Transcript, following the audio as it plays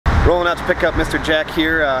Rolling out to pick up Mr. Jack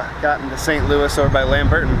here. Got into St. Louis over by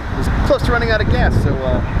Lambert and was close to running out of gas, so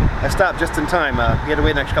I stopped just in time. We had to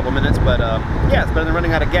wait an extra couple minutes, but yeah, it's better than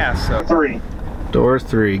running out of gas. So 3. Door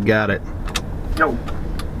 3, got it. Go.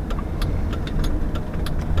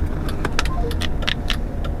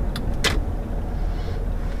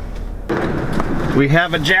 We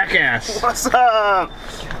have a jackass. What's up?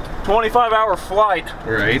 25-hour flight.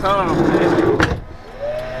 Right. Oh,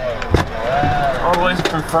 all the way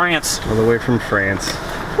from France. All the way from France.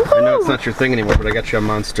 I know it's not your thing anymore, but I got you a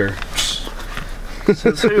Monster.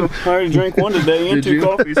 Says who? I already drank one today and 2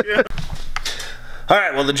 coffees. Yeah.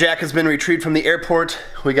 Alright, well the Jack has been retrieved from the airport.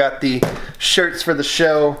 We got the shirts for the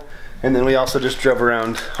show, and then we also just drove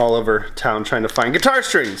around all over town trying to find guitar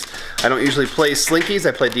strings. I don't usually play slinkies,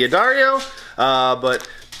 I play Diodario, but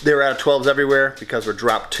they were out of 12s everywhere because we're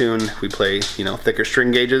drop tune. We play, you know, thicker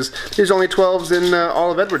string gauges. There's only 12s in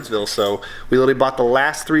all of Edwardsville, so we literally bought the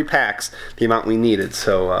last 3 packs, the amount we needed,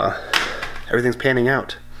 so everything's panning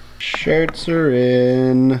out. Shirts are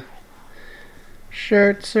in.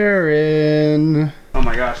 Shirts are in. Oh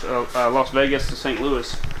my gosh, Las Vegas to St.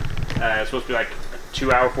 Louis. It's supposed to be like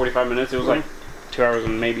 2 hour, 45 minutes. It was like 2 hours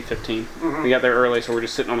and maybe 15. We got there early, so we're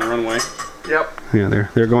just sitting on the runway. Yep. Yeah,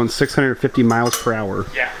 they're going 650 miles per hour.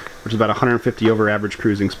 Yeah. Which is about 150 over average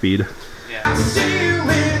cruising speed. Yeah.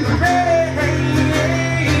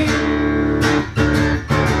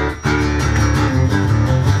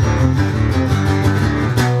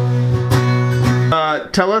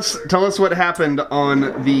 Tell us what happened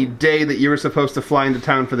on the day that you were supposed to fly into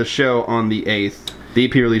town for the show on the 8th, the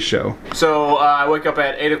EP release show. So I wake up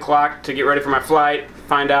at 8 o'clock to get ready for my flight,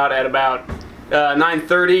 find out at about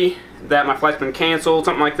 9:30 that my flight's been canceled,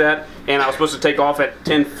 something like that, and I was supposed to take off at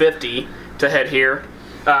 10:50 to head here.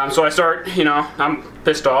 So I start, you know, I'm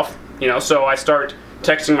pissed off, you know, so I start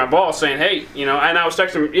texting my boss saying, hey, you know, and I was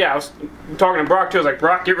texting, yeah, I was talking to Brock too. I was like,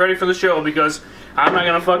 Brock, get ready for the show because I'm not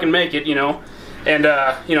gonna fucking make it, you know. And,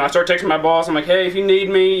 you know, I start texting my boss. I'm like, hey, if you need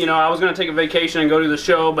me, you know, I was going to take a vacation and go to the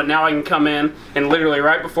show, but now I can come in. And literally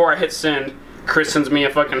right before I hit send, Chris sends me a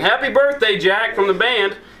fucking happy birthday, Jack, from the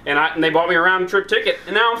band. And they bought me a round trip ticket.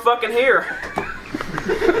 And now I'm fucking here.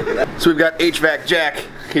 So we've got HVAC Jack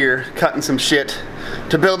here cutting some shit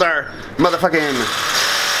to build our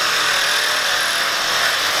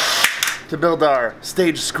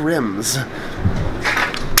stage scrims.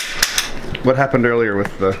 What happened earlier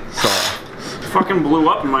with the saw? Fucking blew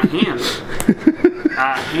up in my hand.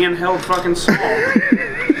 Handheld fucking saw.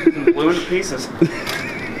 Blew into pieces.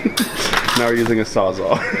 Now we're using a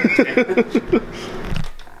sawzall.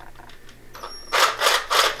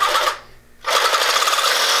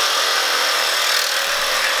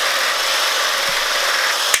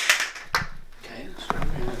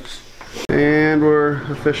 And we're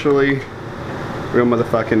officially real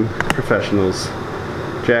motherfucking professionals.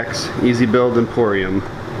 Jack's Easy Build Emporium.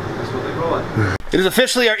 It is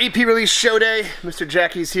officially our EP release show day. Mr.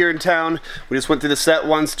 Jackie's here in town. We just went through the set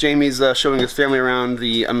once. Jamie's showing his family around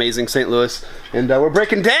the amazing St. Louis. And we're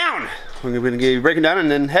breaking down. We're going to be breaking down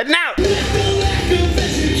and then heading out.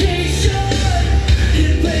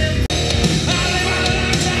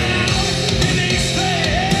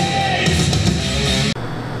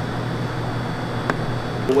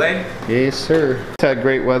 Way? Yes, sir. It's had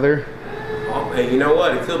great weather. Oh, hey, you know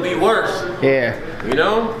what? It could be worse. Yeah. You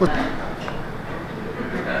know?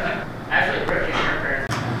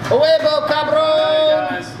 Huevo, cabrón!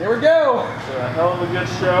 Guys, Here we go! it's a hell of a good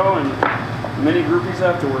show and many groupies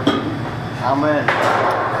afterwards. Amen.